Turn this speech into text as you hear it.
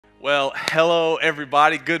Well, hello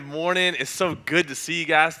everybody. Good morning. It's so good to see you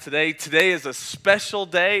guys today. Today is a special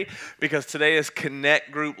day because today is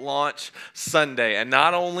Connect Group Launch Sunday. And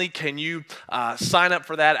not only can you sign up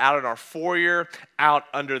for that out in our foyer, out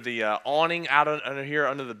under the awning, out under here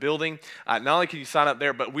under the building, not only can you sign up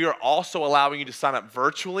there, but we are also allowing you to sign up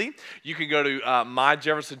virtually. You can go to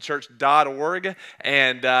myjeffersonchurch.org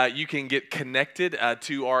and you can get connected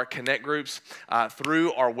to our Connect groups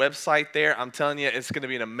through our website there. I'm telling you, it's going to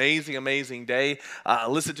be an amazing day.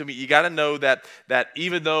 Listen to me. You got to know that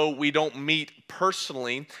even though we don't meet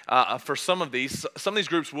personally for some of these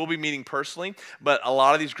groups will be meeting personally, but a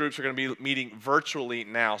lot of these groups are going to be meeting virtually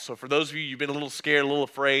now. So for those of you, you've been a little scared, a little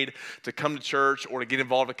afraid to come to church or to get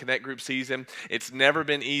involved in Connect Group season, it's never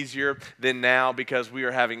been easier than now because we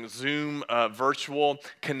are having Zoom virtual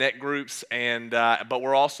Connect groups, and but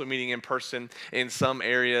we're also meeting in person in some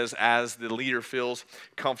areas as the leader feels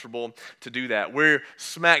comfortable to do that. We're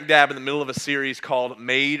smack dab in the middle of a series called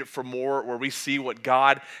Made for More, where we see what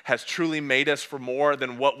God has truly made us for more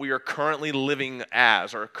than what we are currently living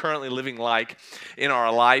as or currently living like in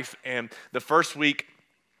our life. And the first week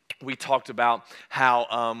we talked about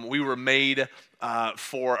how we were made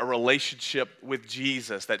for a relationship with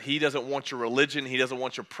Jesus, that He doesn't want your religion, He doesn't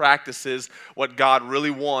want your practices. What God really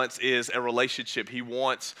wants is a relationship. He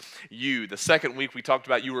wants you. The second week we talked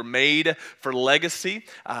about you were made for legacy.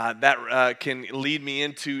 That can lead me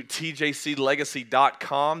into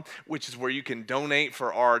tjclegacy.com, which is where you can donate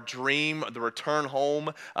for our dream, the return home,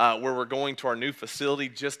 where we're going to our new facility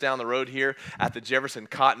just down the road here at the Jefferson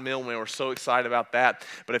Cotton Mill. We were so excited about that.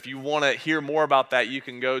 But if you want to hear more about that, you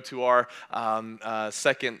can go to our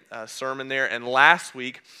second sermon there. And last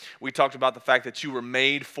week we talked about the fact that you were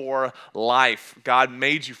made for life. God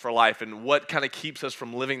made you for life, and what kind of keeps us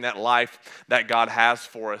from living that life that God has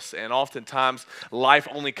for us. And oftentimes life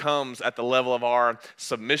only comes at the level of our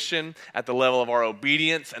submission, at the level of our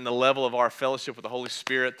obedience, and the level of our fellowship with the Holy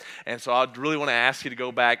Spirit. And so I really want to ask you to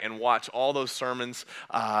go back and watch all those sermons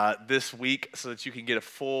this week so that you can get a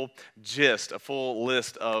full gist, a full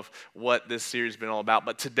list of what this series has been all about.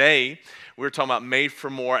 But today we're talking about made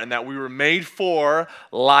for more, and that we were made for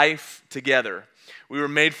life together. We were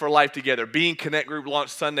made for life together. Being Connect Group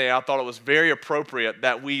Launch Sunday, I thought it was very appropriate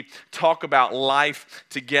that we talk about life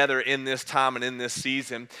together in this time and in this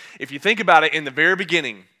season. If you think about it, in the very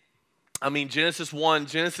beginning, Genesis 1,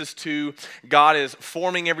 Genesis 2, God is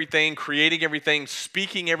forming everything, creating everything,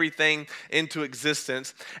 speaking everything into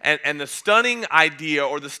existence. And the stunning idea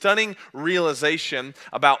or the stunning realization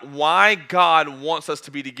about why God wants us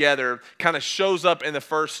to be together kind of shows up in the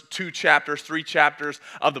first 3 chapters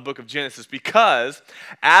of the book of Genesis. Because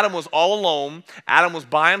Adam was all alone, Adam was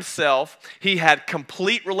by himself, he had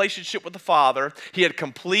complete relationship with the Father, he had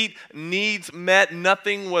complete needs met,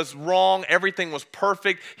 nothing was wrong, everything was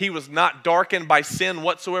perfect, he was not darkened by sin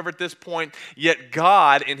whatsoever at this point. Yet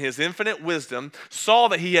God, in His infinite wisdom, saw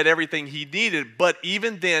that he had everything he needed. But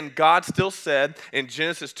even then, God still said in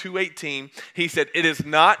Genesis 2:18, He said, "It is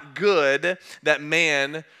not good that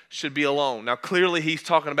man should be alone." Now, clearly, He's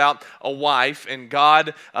talking about a wife, and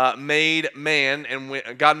God made man, and when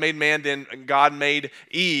God made man, then God made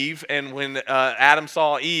Eve, and when Adam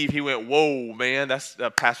saw Eve, he went, "Whoa, man, that's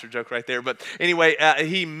a pastor joke right there." But anyway,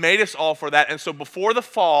 He made us all for that, and so before the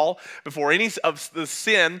fall, before any of the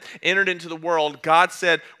sin entered into the world, God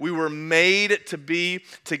said we were made to be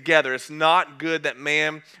together. It's not good that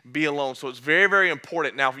man be alone, so it's very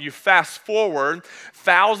important. Now, if you fast forward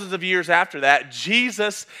thousands of years after that,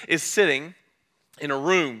 Jesus is sitting in a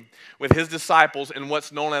room with His disciples in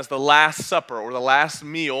what's known as the Last Supper, or the last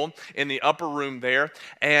meal, in the upper room there.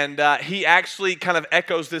 And He actually kind of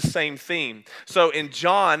echoes this same theme. So in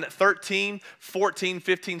John 13, 14,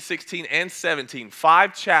 15, 16, and 17,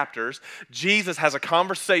 5 chapters, Jesus has a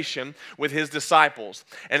conversation with His disciples.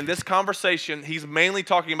 And in this conversation, He's mainly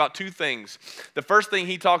talking about 2 things. The first thing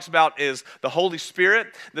He talks about is the Holy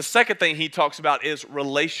Spirit. The second thing He talks about is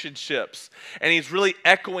relationships. And He's really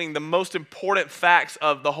echoing the most important facts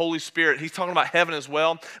of the Holy Spirit. He's talking about heaven as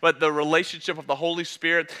well, but the relationship of the Holy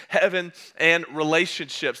Spirit, heaven and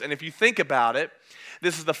relationships. And if you think about it,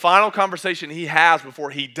 this is the final conversation He has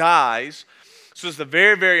before He dies. So it's a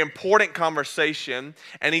very important conversation,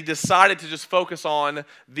 and He decided to just focus on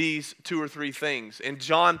these 2 or 3 things. In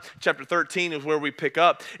John chapter 13 is where we pick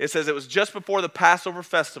up. It says, "It was just before the Passover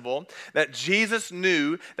festival that Jesus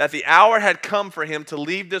knew that the hour had come for Him to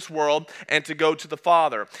leave this world and to go to the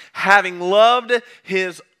Father, having loved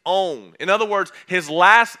His own." In other words, His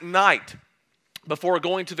last night before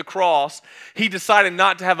going to the cross, He decided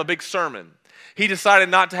not to have a big sermon. He decided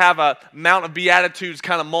not to have a Mount of Beatitudes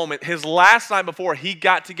kind of moment. His last night before, He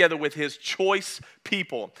got together with His choice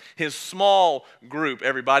people, his small group,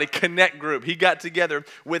 everybody, connect group. He got together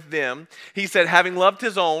with them. He said, having loved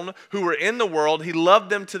his own who were in the world, he loved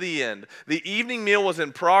them to the end. The evening meal was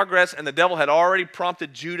in progress, and the devil had already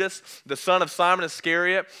prompted Judas, the son of Simon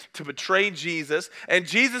Iscariot, to betray Jesus. And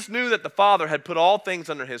Jesus knew that the Father had put all things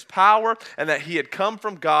under his power, and that he had come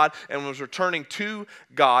from God and was returning to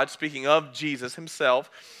God, speaking of Jesus himself.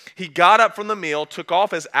 He got up from the meal, took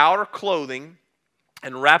off his outer clothing,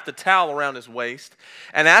 and wrapped a towel around his waist.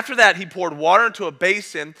 And after that, he poured water into a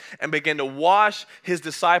basin and began to wash his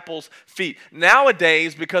disciples' feet.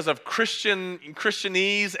 Nowadays, because of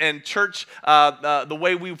Christianese and church, the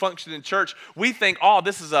way we function in church, we think, oh,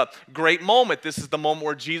 this is a great moment. This is the moment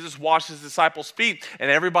where Jesus washed his disciples' feet, and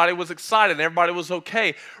everybody was excited, and everybody was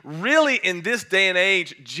okay. Really, in this day and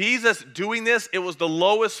age, Jesus doing this, it was the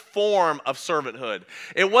lowest form of servanthood.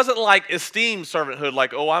 It wasn't like esteemed servanthood,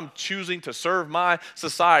 like, oh, I'm choosing to serve my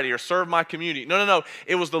society or serve my community. No.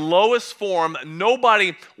 It was the lowest form.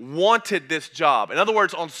 Nobody wanted this job. In other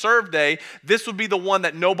words, on serve day, this would be the one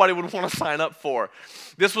that nobody would want to sign up for.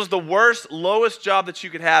 This was the worst, lowest job that you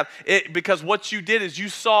could have because what you did is you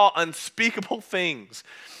saw unspeakable things.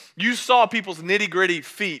 You saw people's nitty-gritty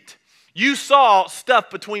feet. You saw stuff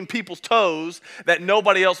between people's toes that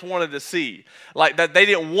nobody else wanted to see, like that they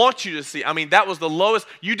didn't want you to see. I mean, that was the lowest.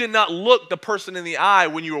 You did not look the person in the eye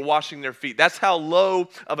when you were washing their feet. That's how low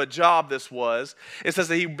of a job this was. It says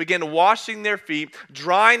that he began washing their feet,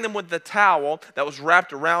 drying them with the towel that was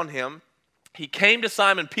wrapped around him. He came to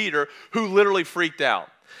Simon Peter, who literally freaked out.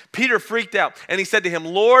 Peter freaked out, and he said to him,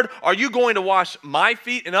 Lord, are you going to wash my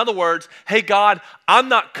feet? In other words, hey, God, I'm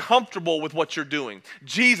not comfortable with what you're doing.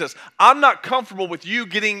 Jesus, I'm not comfortable with you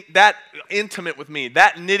getting that intimate with me,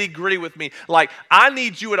 that nitty-gritty with me. Like, I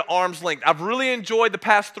need you at arm's length. I've really enjoyed the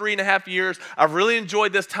past 3.5 years. I've really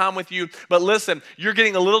enjoyed this time with you. But listen, you're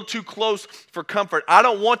getting a little too close for comfort. I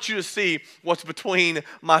don't want you to see what's between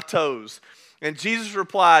my toes. And Jesus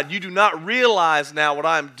replied, you do not realize now what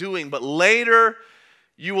I'm doing, but later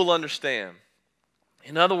you will understand.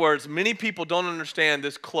 In other words, many people don't understand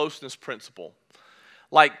this closeness principle.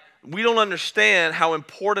 Like, we don't understand how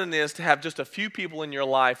important it is to have just a few people in your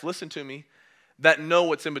life, listen to me, that know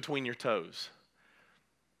what's in between your toes.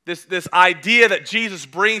 This idea that Jesus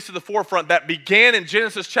brings to the forefront that began in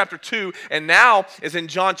Genesis chapter 2 and now is in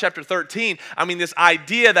John chapter 13. I mean, this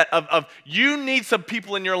idea that of you need some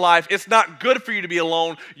people in your life. It's not good for you to be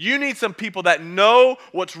alone. You need some people that know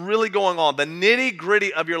what's really going on, the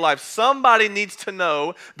nitty-gritty of your life. Somebody needs to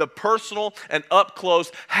know the personal and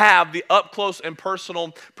up-close, have the up-close and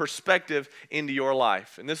personal perspective into your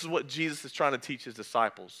life. And this is what Jesus is trying to teach his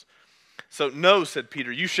disciples. So, no, said Peter,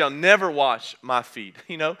 you shall never wash my feet.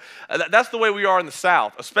 You know, that's the way we are in the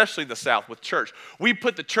South, especially the South with church. We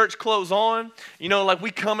put the church clothes on, you know, like we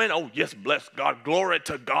come in, oh, yes, bless God, glory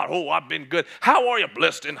to God. Oh, I've been good. How are you,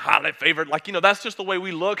 blessed and highly favored? Like, you know, that's just the way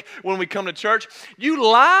we look when we come to church. You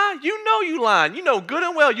lie, you know you lying. You know good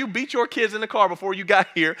and well you beat your kids in the car before you got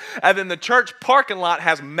here, and then the church parking lot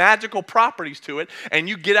has magical properties to it, and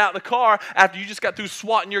you get out of the car after you just got through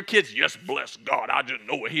swatting your kids. Yes, bless God, I just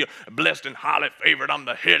know it here. Blessed and highly favored, I'm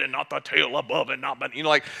the head and not the tail, above and not beneath. You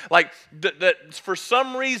know, like for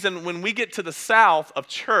some reason, when we get to the South of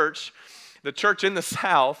church, the church in the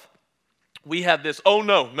South, we have this, oh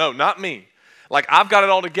no, not me. Like, I've got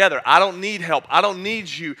it all together. I don't need help. I don't need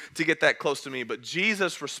you to get that close to me. But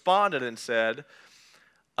Jesus responded and said,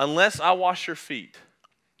 unless I wash your feet,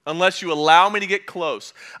 unless you allow me to get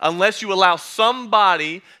close, unless you allow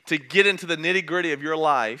somebody to get into the nitty-gritty of your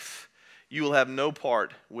life, you will have no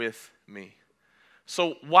part with me.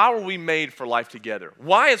 So why were we made for life together?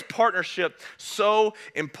 Why is partnership so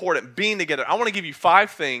important, being together? I want to give you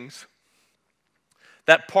 5 things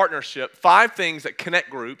that partnership, 5 things that connect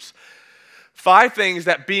groups, 5 things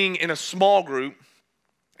that being in a small group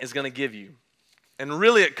is going to give you. And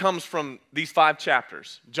really it comes from these 5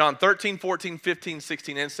 chapters. John 13, 14, 15,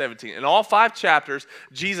 16, and 17. In all 5 chapters,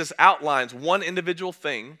 Jesus outlines one individual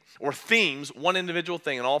thing, or themes one individual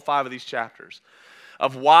thing in all 5 of these chapters,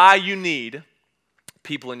 of why you need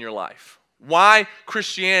people in your life. Why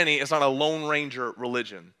Christianity is not a Lone Ranger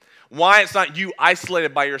religion. Why it's not you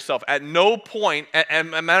isolated by yourself. At no point,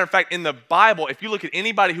 and a matter of fact, in the Bible, if you look at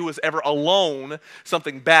anybody who was ever alone,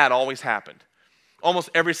 something bad always happened. Almost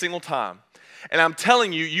every single time. And I'm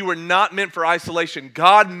telling you, you were not meant for isolation.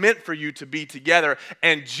 God meant for you to be together.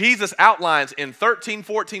 And Jesus outlines in 13,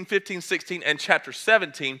 14, 15, 16, and chapter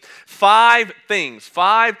 17, 5 things,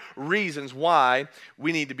 5 reasons why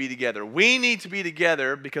we need to be together. We need to be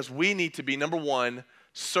together because we need to be, number 1,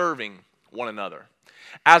 serving one another.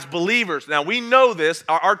 As believers, now we know this,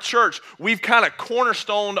 our church, we've kind of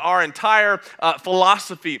cornerstoned our entire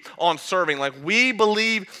philosophy on serving. Like, we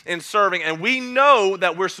believe in serving, and we know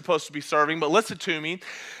that we're supposed to be serving, but listen to me,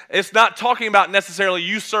 it's not talking about necessarily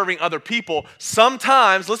you serving other people.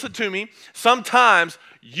 Sometimes, listen to me, sometimes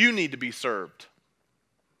you need to be served.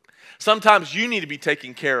 Sometimes you need to be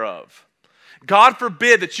taken care of. God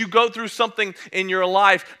forbid that you go through something in your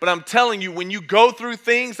life, but I'm telling you, when you go through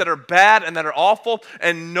things that are bad and that are awful,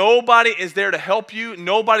 and nobody is there to help you,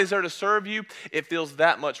 nobody's there to serve you, it feels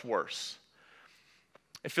that much worse.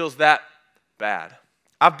 It feels that bad.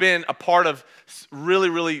 I've been a part of really,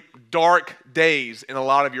 really dark days in a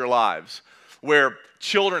lot of your lives where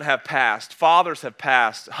children have passed, fathers have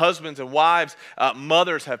passed, husbands and wives,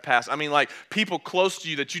 mothers have passed. I mean, like, people close to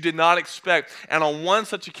you that you did not expect. And on one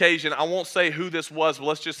such occasion, I won't say who this was, but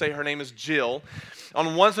let's just say her name is Jill.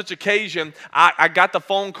 On one such occasion, I got the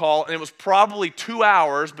phone call, and it was probably 2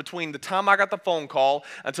 hours between the time I got the phone call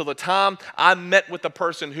until the time I met with the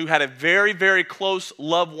person who had a very, very close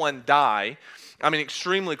loved one die. I mean,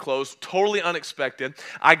 extremely close, totally unexpected.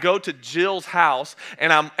 I go to Jill's house,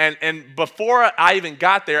 and before I even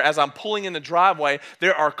got there, as I'm pulling in the driveway,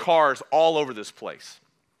 there are cars all over this place,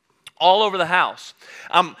 all over the house.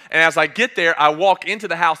 And as I get there, I walk into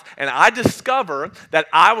the house, and I discover that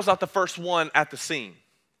I was not the first one at the scene.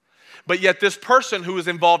 But yet this person who was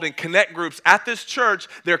involved in connect groups at this church,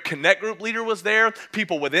 their connect group leader was there,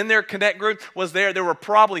 people within their connect group was there. There were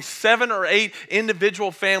probably 7 or 8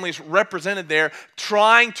 individual families represented there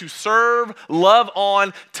trying to serve, love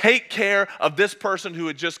on, take care of this person who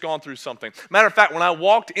had just gone through something. Matter of fact, when I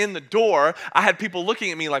walked in the door, I had people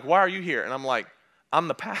looking at me like, "Why are you here?" And I'm like, "I'm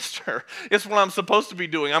the pastor. It's what I'm supposed to be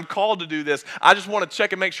doing. I'm called to do this. I just want to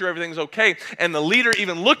check and make sure everything's okay." And the leader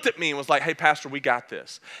even looked at me and was like, "Hey, pastor, we got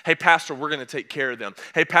this. Hey, pastor, we're going to take care of them.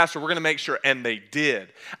 Hey, pastor, we're going to make sure." And they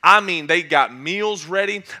did. I mean, they got meals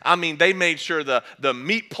ready. I mean, they made sure the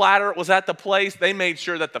meat platter was at the place. They made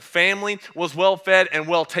sure that the family was well fed and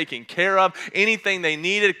well taken care of. Anything they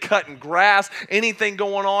needed, cutting grass, anything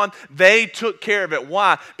going on, they took care of it.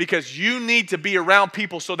 Why? Because you need to be around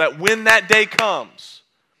people so that when that day comes,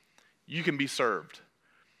 you can be served.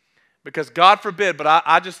 Because God forbid, but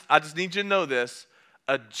I just need you to know this,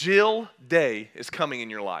 a Jill day is coming in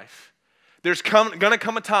your life. There's going to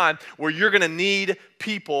come a time where you're going to need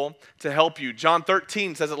people to help you. John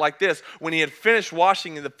 13 says it like this: when he had finished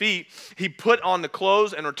washing the feet, he put on the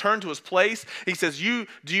clothes and returned to his place. He says,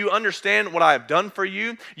 do you understand what I have done for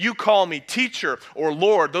you? You call me teacher or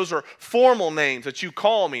Lord. Those are formal names that you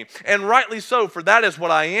call me. And rightly so, for that is what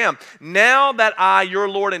I am. Now that I, your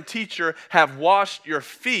Lord and teacher, have washed your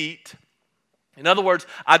feet. In other words,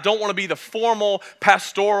 I don't want to be the formal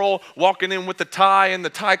pastoral walking in with the tie and the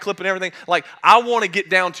tie clip and everything. Like, I want to get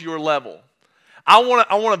down to your level. I want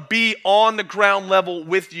to be on the ground level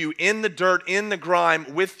with you, in the dirt, in the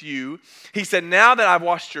grime with you. He said, now that I've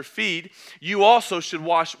washed your feet, you also should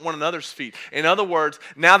wash one another's feet. In other words,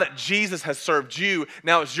 now that Jesus has served you,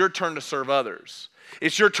 now it's your turn to serve others.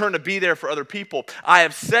 It's your turn to be there for other people. I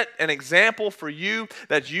have set an example for you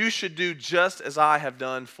that you should do just as I have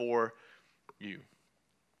done for you.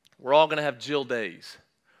 We're all going to have Jill days.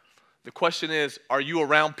 The question is, are you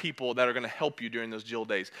around people that are going to help you during those Jill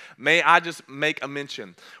days? May I just make a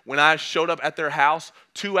mention? When I showed up at their house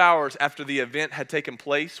 2 hours after the event had taken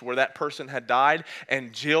place where that person had died,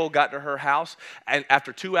 and Jill got to her house, and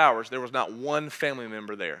after 2 hours, there was not one family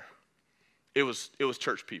member there. It was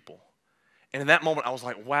church people. And in that moment, I was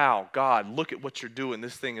like, wow, God, look at what you're doing.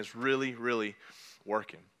 This thing is really, really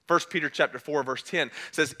working. 1 Peter chapter 4, verse 10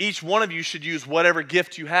 says, each one of you should use whatever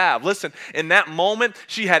gift you have. Listen, in that moment,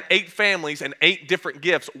 she had 8 families and 8 different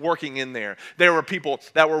gifts working in there. There were people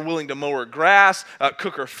that were willing to mow her grass,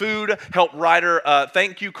 cook her food, help write her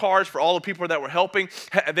thank you cards for all the people that were helping.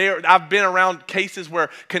 I've been around cases where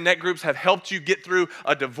connect groups have helped you get through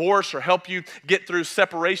a divorce or help you get through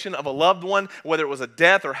separation of a loved one, whether it was a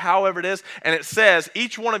death or however it is. And it says,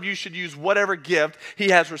 each one of you should use whatever gift he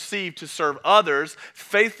has received to serve others,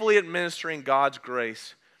 faithfully administering God's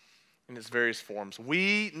grace in its various forms.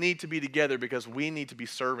 We need to be together because we need to be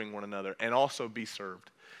serving one another and also be served.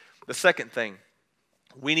 The second thing,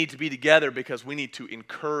 we need to be together because we need to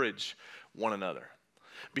encourage one another.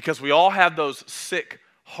 Because we all have those sick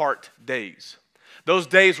heart days. Those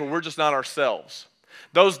days where we're just not ourselves.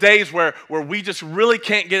 Those days where we just really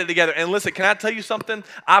can't get it together. And listen, can I tell you something?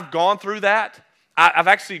 I've gone through that. I've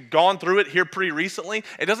actually gone through it here pretty recently.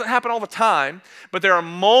 It doesn't happen all the time, but there are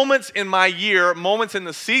moments in my year, moments in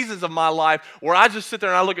the seasons of my life where I just sit there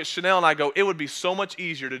and I look at Chanel and I go, it would be so much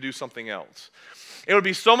easier to do something else. it would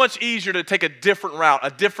be so much easier to take a different route,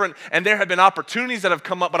 and there have been opportunities that have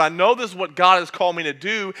come up, but I know this is what God has called me to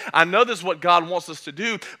do. I know this is what God wants us to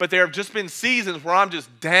do, but there have just been seasons where I'm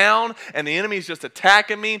just down and the enemy is just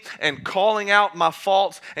attacking me and calling out my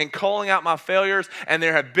faults and calling out my failures, and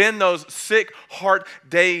there have been those sick heart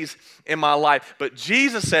days in my life. But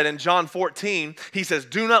Jesus said in John 14, he says,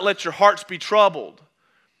 do not let your hearts be troubled.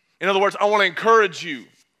 In other words, I want to encourage you.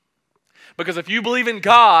 Because if you believe in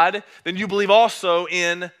God, then you believe also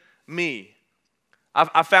in me.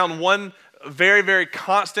 I found one very, very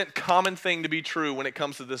constant, common thing to be true when it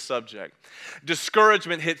comes to this subject.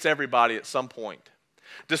 Discouragement hits everybody at some point.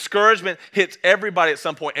 Discouragement hits everybody at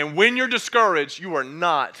some point. And when you're discouraged, you are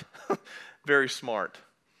not very smart.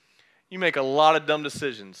 You make a lot of dumb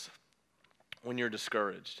decisions when you're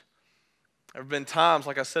discouraged. There have been times,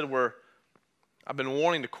 like I said, where I've been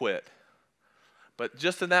wanting to quit. But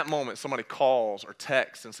just in that moment, somebody calls or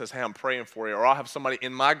texts and says, hey, I'm praying for you. Or I'll have somebody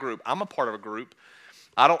in my group. I'm a part of a group.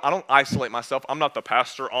 I don't isolate myself. I'm not the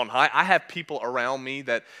pastor on high. I have people around me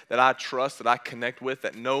that I trust, that I connect with,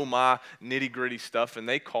 that know my nitty-gritty stuff. And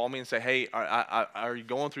they call me and say, hey, are you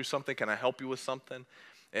going through something? Can I help you with something?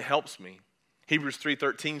 It helps me. Hebrews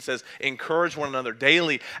 3:13 says, encourage one another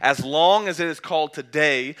daily as long as it is called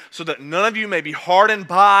today, so that none of you may be hardened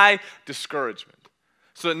by discouragement.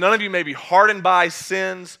 So that none of you may be hardened by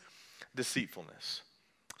sin's deceitfulness.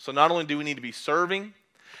 So not only do we need to be serving,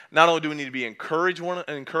 not only do we need to be encouraging one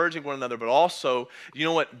another, but also, you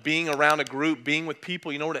know what, being around a group, being with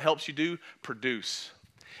people, you know what it helps you do? Produce.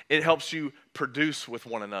 It helps you produce with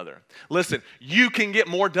one another. Listen, you can get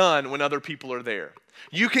more done when other people are there.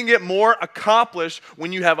 You can get more accomplished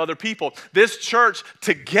when you have other people. This church,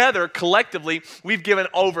 together, collectively, we've given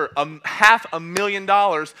over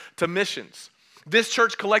 $500,000 to missions. This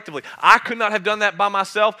church collectively. I could not have done that by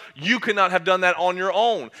myself. You could not have done that on your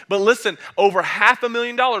own. But listen, over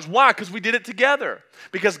 $500,000. Why? Because we did it together.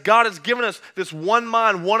 Because God has given us this one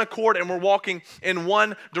mind, one accord, and we're walking in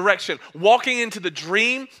one direction. Walking into the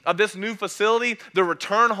dream of this new facility, the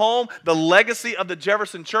return home, the legacy of the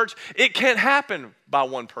Jefferson Church, it can't happen by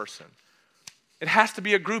one person. It has to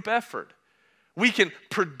be a group effort. We can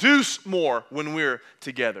produce more when we're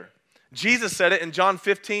together. Jesus said it in John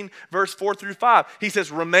 15, verse 4 through 5. He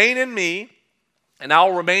says, remain in me, and I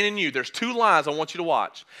will remain in you. There's two lines I want you to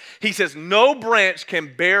watch. He says, no branch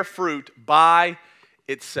can bear fruit by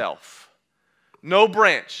itself. No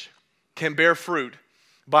branch can bear fruit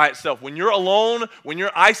by itself. When you're alone, when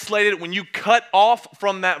you're isolated, when you cut off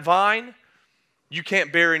from that vine, you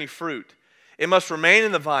can't bear any fruit. It must remain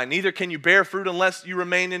in the vine. Neither can you bear fruit unless you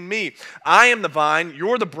remain in me. I am the vine,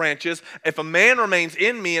 you're the branches. If a man remains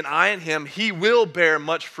in me and I in him, he will bear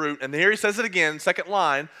much fruit. And here he says it again, second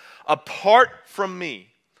line, apart from me,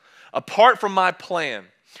 apart from my plan,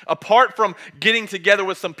 apart from getting together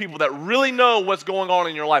with some people that really know what's going on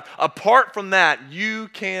in your life, apart from that, you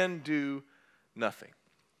can do nothing.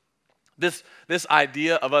 This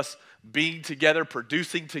idea of us being together,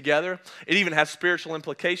 producing together, it even has spiritual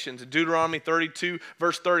implications. In Deuteronomy 32,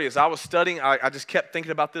 verse 30, as I was studying, I just kept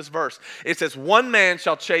thinking about this verse. It says, one man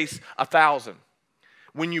shall chase 1,000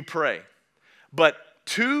 when you pray, but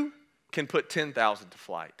two can put 10,000 to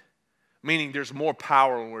flight. Meaning there's more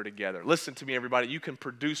power when we're together. Listen to me, everybody. You can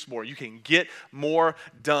produce more. You can get more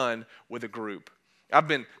done with a group. I've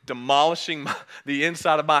been demolishing the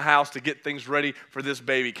inside of my house to get things ready for this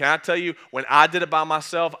baby. Can I tell you, when I did it by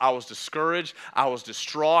myself, I was discouraged. I was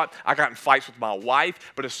distraught. I got in fights with my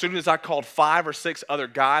wife. But as soon as I called 5 or 6 other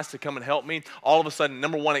guys to come and help me, all of a sudden,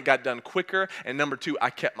 number one, it got done quicker. And number two, I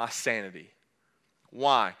kept my sanity.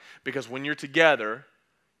 Why? Because when you're together,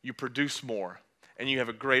 you produce more. And you have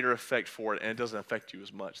a greater effect for it. And it doesn't affect you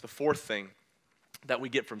as much. The fourth thing that we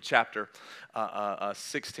get from chapter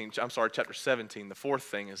 17, the fourth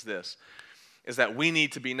thing is this, is that we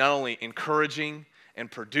need to be not only encouraging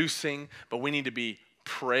and producing, but we need to be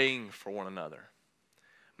praying for one another.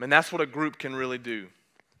 I mean, that's what a group can really do.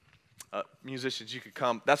 Musicians, you could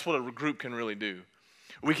come. That's what a group can really do.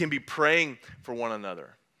 We can be praying for one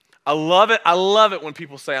another. I love it when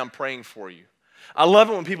people say, I'm praying for you. I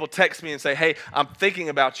love it when people text me and say, hey, I'm thinking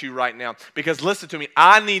about you right now. Because listen to me,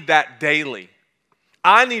 I need that daily.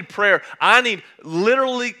 I need prayer. I need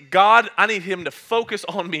literally God, I need him to focus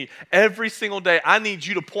on me every single day. I need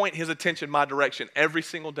you to point his attention my direction every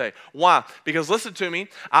single day. Why? Because listen to me,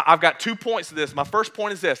 I've got 2 points to this. My first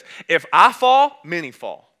point is this. If I fall, many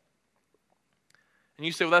fall. And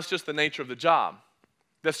you say, well, that's just the nature of the job.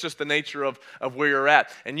 That's just the nature of where you're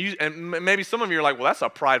at. And maybe some of you are like, well, that's a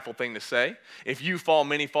prideful thing to say. If you fall,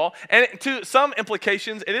 many fall. And to some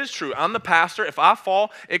implications, it is true. I'm the pastor. If I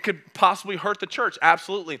fall, it could possibly hurt the church.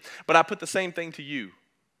 Absolutely. But I put the same thing to you.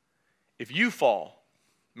 If you fall,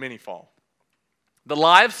 many fall. The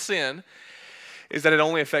lie of sin is that it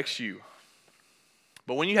only affects you.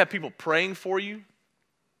 But when you have people praying for you,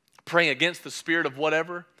 praying against the spirit of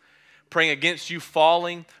whatever, praying against you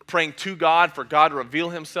falling, praying to God for God to reveal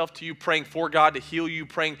himself to you, praying for God to heal you,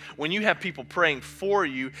 when you have people praying for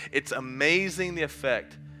you, it's amazing the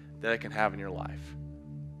effect that it can have in your life.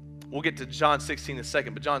 We'll get to John 16 in a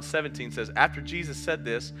second, but John 17 says, after Jesus said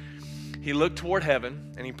this, he looked toward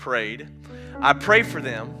heaven and he prayed, I pray for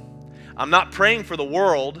them. I'm not praying for the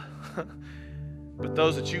world, but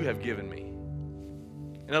those that you have given me.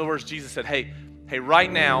 In other words, Jesus said, hey,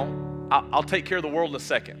 right now, I'll take care of the world in a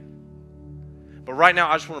second. But right now,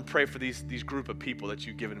 I just want to pray for these group of people that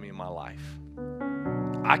you've given me in my life.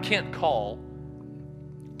 I can't call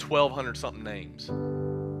 1,200-something names.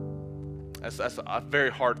 That's a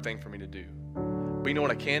very hard thing for me to do. But you know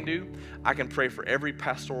what I can do? I can pray for every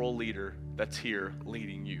pastoral leader that's here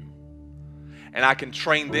leading you. And I can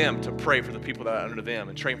train them to pray for the people that are under them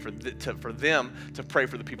and train for them to pray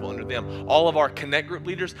for the people under them. All of our Connect Group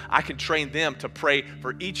leaders, I can train them to pray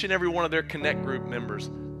for each and every one of their Connect Group members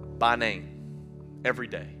by name every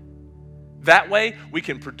day. That way, we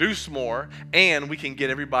can produce more and we can get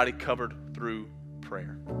everybody covered through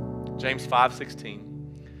prayer. James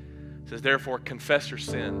 5:16 says, therefore, confess your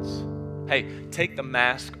sins. Hey, take the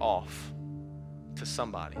mask off to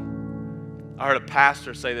somebody. I heard a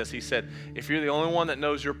pastor say this. He said, if you're the only one that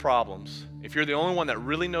knows your problems, if you're the only one that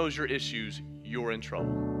really knows your issues, you're in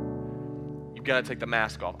trouble. You've got to take the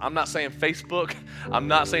mask off. I'm not saying Facebook. I'm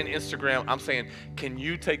not saying Instagram. I'm saying, can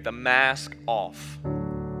you take the mask off?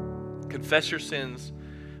 Confess your sins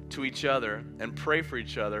to each other and pray for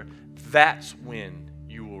each other. That's when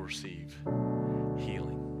you will receive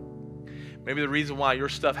healing. Maybe the reason why your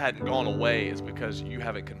stuff hadn't gone away is because you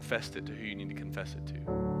haven't confessed it to who you need to confess it to.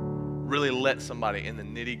 Really let somebody in the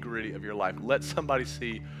nitty-gritty of your life, let somebody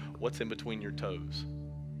see what's in between your toes.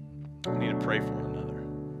 We need to pray for one another.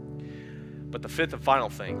 But the fifth and final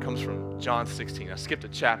thing comes from John 16. I skipped a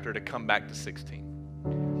chapter to come back to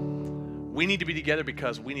 16. We need to be together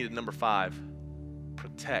because we need, number 5,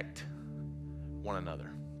 protect one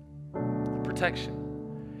another. Protection.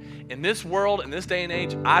 In this world, in this day and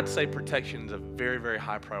age, I'd say protection is a very, very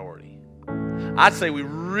high priority. I'd say we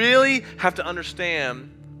really have to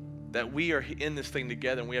understand that we are in this thing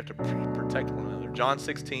together and we have to protect one another. John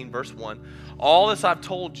 16, verse 1, all this I've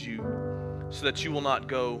told you so that you will not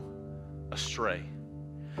go astray.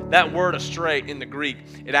 That word astray in the Greek,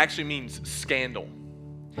 it actually means scandal.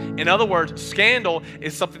 In other words, scandal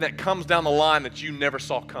is something that comes down the line that you never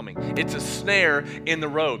saw coming. It's a snare in the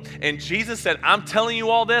road. And Jesus said, I'm telling you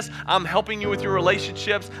all this. I'm helping you with your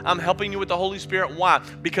relationships. I'm helping you with the Holy Spirit. Why?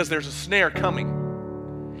 Because there's a snare coming.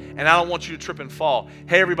 And I don't want you to trip and fall.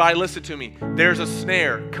 Hey, everybody, listen to me. There's a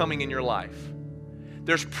snare coming in your life.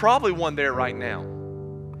 There's probably one there right now.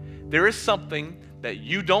 There is something that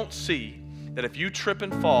you don't see that if you trip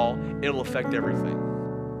and fall, it'll affect everything.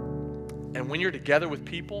 And when you're together with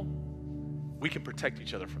people, we can protect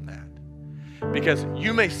each other from that. Because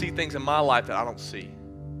you may see things in my life that I don't see.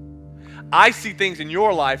 I see things in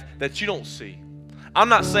your life that you don't see. I'm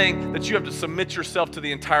not saying that you have to submit yourself to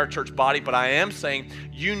the entire church body, but I am saying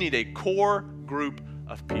you need a core group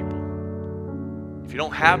of people. If you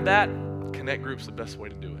don't have that, Connect Group's the best way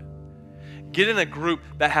to do it. Get in a group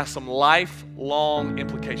that has some lifelong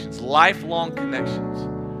implications, lifelong connections,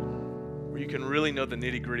 where you can really know the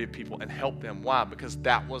nitty-gritty of people and help them. Why? Because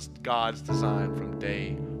that was God's design from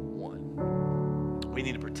day one. We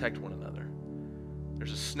need to protect one another.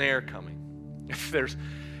 There's a snare coming. If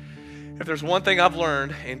there's one thing I've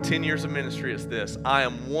learned in 10 years of ministry, it's this. I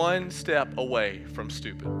am one step away from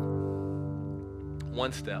stupid.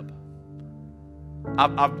 One step.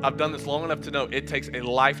 I've done this long enough to know it takes a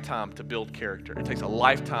lifetime to build character. It takes a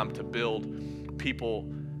lifetime to build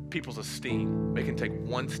people's esteem. They can take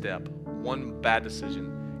one step. One bad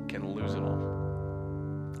decision can lose it all.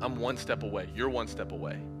 I'm one step away. You're one step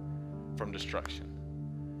away from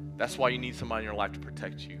destruction. That's why you need somebody in your life to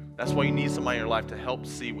protect you. That's why you need somebody in your life to help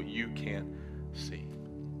see what you can't see.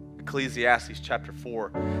 Ecclesiastes chapter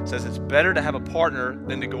 4 says it's better to have a partner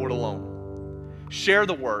than to go it alone. Share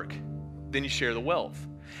the work, then you share the wealth.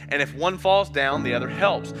 And if one falls down, the other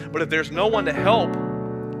helps. But if there's no one to help,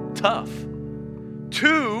 tough.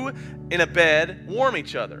 2 in a bed warm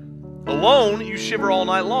each other. Alone, you shiver all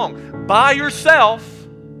night long. By yourself,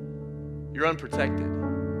 you're unprotected.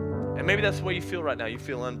 And maybe that's the way you feel right now. You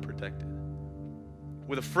feel unprotected.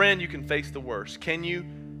 With a friend, you can face the worst. Can you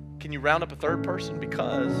round up a third person?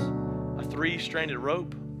 Because a 3-stranded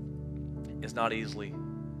rope is not easily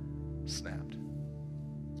snapped.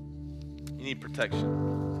 You need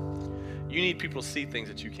protection. You need people to see things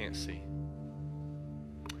that you can't see.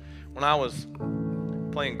 When I was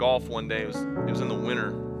playing golf one day, it was in the winter.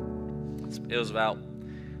 It was about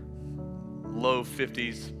low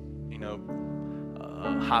 50s,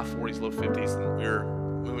 high 40s, low 50s,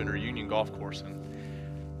 and we went to a Union golf course.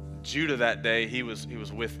 And Judah that day, he was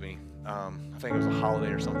with me. I think it was a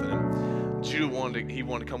holiday or something. And Judah wanted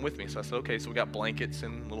to come with me, so I said, okay. So we got blankets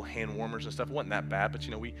and little hand warmers and stuff. It wasn't that bad, but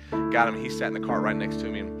we got him. He sat in the cart right next to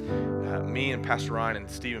me, and me and Pastor Ryan and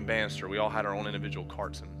Stephen Bannister, we all had our own individual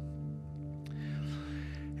carts.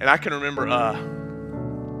 And I can remember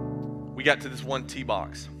we got to this one tee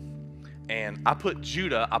box, and I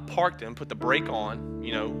parked him, put the brake on,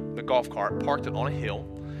 the golf cart, parked it on a hill,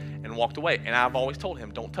 and walked away. And I've always told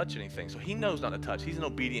him, don't touch anything. So he knows not to touch. He's an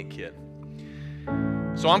obedient kid.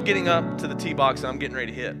 So I'm getting up to the tee box, and I'm getting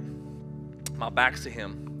ready to hit. My back's to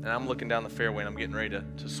him, and I'm looking down the fairway, and I'm getting ready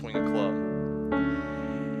to swing a club.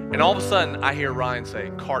 And all of a sudden, I hear Ryan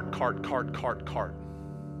say, cart, cart, cart, cart, cart.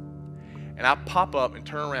 And I pop up and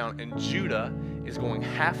turn around, and Judah is going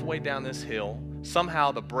halfway down this hill.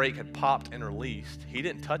 Somehow the brake had popped and released. He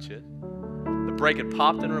didn't touch it. The brake had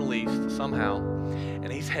popped and released somehow,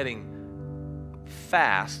 and he's heading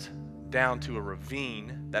fast down to a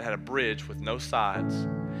ravine that had a bridge with no sides.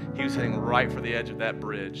 He was heading right for the edge of that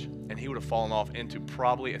bridge, and he would have fallen off into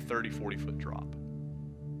probably a 30, 40-foot drop.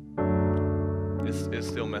 It's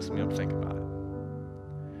still messing me up thinking about it.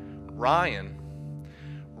 Ryan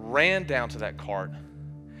ran down to that cart,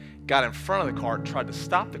 got in front of the cart, tried to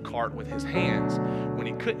stop the cart with his hands. When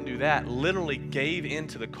he couldn't do that, literally gave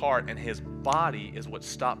into the cart, and his body is what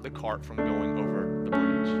stopped the cart from going over the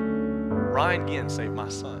bridge. Ryan Ginn saved my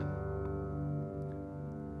son.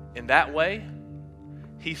 In that way,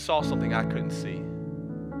 he saw something I couldn't see.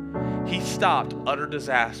 He stopped utter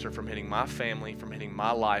disaster from hitting my family, from hitting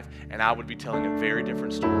my life, and I would be telling a very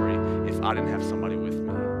different story if I didn't have somebody with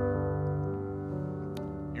me.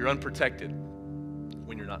 You're unprotected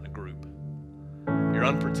when you're not in a group. You're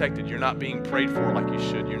unprotected. You're not being prayed for like you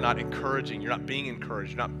should. You're not encouraging. You're not being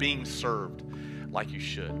encouraged. You're not being served like you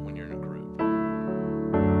should when you're in a group.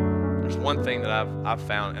 There's one thing that I've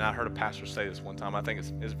found, and I heard a pastor say this one time. I think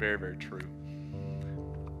it's very, very true.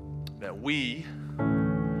 That we,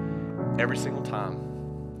 every single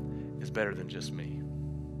time, is better than just me.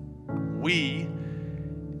 We,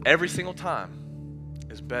 every single time,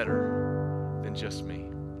 is better than just me.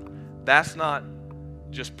 That's not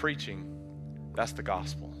just preaching. That's the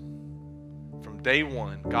gospel. From day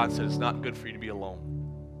one, God said it's not good for you to be alone.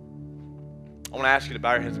 I want to ask you to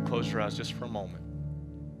bow your heads and close your eyes just for a moment.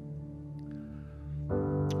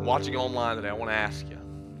 Watching online today, I want to ask you,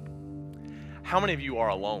 how many of you are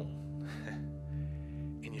alone?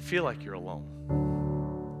 And you feel like you're alone.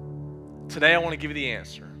 Today, I want to give you the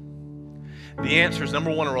answer. The answer is, number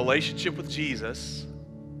one, a relationship with Jesus.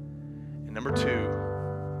 And number two,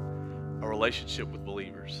 a relationship with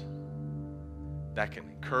believers that can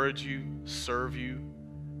encourage you, serve you,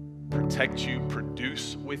 protect you,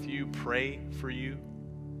 produce with you, pray for you.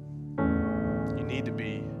 You need to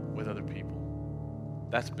be with other people.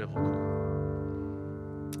 That's biblical.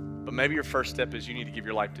 But maybe your first step is you need to give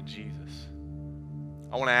your life to Jesus.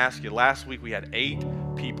 I want to ask you, last week we had 8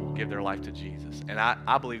 people give their life to Jesus. And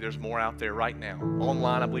I believe there's more out there right now.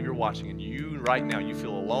 Online, I believe you're watching, and you right now, you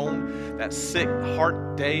feel alone. That sick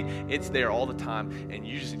heart day, it's there all the time, and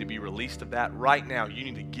you just need to be released of that. Right now, you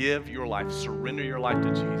need to give your life, surrender your life to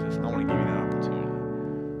Jesus. I want to give you that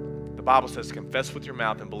opportunity. The Bible says, confess with your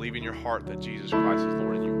mouth and believe in your heart that Jesus Christ is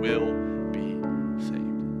Lord, and you will be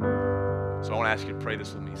saved. So I want to ask you to pray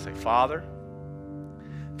this with me. Say, Father,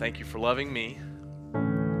 thank you for loving me.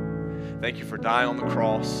 Thank you for dying on the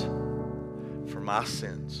cross for my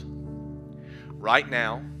sins. Right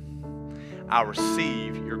now, I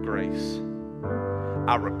receive your grace.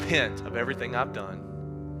 I repent of everything I've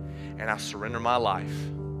done, and I surrender my life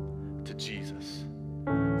to Jesus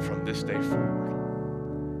from this day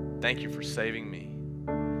forward. Thank you for saving me.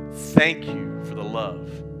 Thank you for the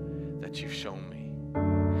love that you've shown me.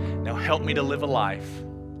 Now help me to live a life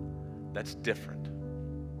that's different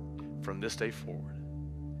from this day forward.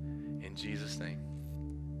 In Jesus' name,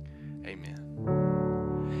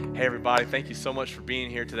 amen. Hey everybody, thank you so much for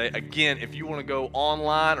being here today. Again, if you want to go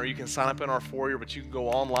online, or you can sign up in our foyer, but you can go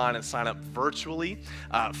online and sign up virtually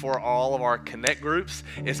for all of our Connect groups.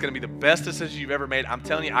 It's going to be the best decision you've ever made. I'm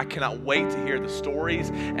telling you, I cannot wait to hear the stories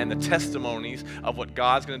and the testimonies of what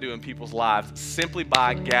God's going to do in people's lives simply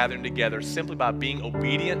by gathering together, simply by being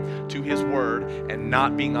obedient to His Word and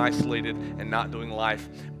not being isolated and not doing life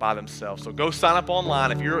by themselves. So go sign up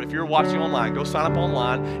online. If you're watching online, go sign up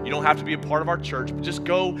online. You don't have to be a part of our church, but just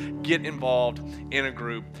go get involved in a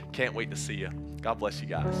group. Can't wait to see you. God bless you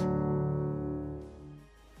guys.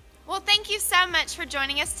 Well, thank you so much for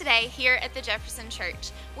joining us today here at the Jefferson Church.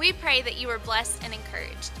 We pray that you were blessed and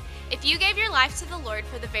encouraged. If you gave your life to the Lord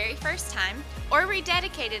for the very first time or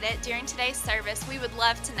rededicated it during today's service, we would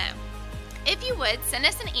love to know. If you would, send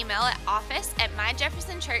us an email at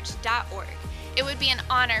office@myjeffersonchurch.org. It would be an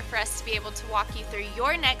honor for us to be able to walk you through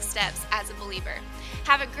your next steps as a believer.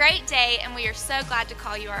 Have a great day, and we are so glad to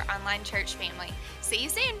call you our online church family. See you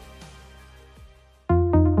soon.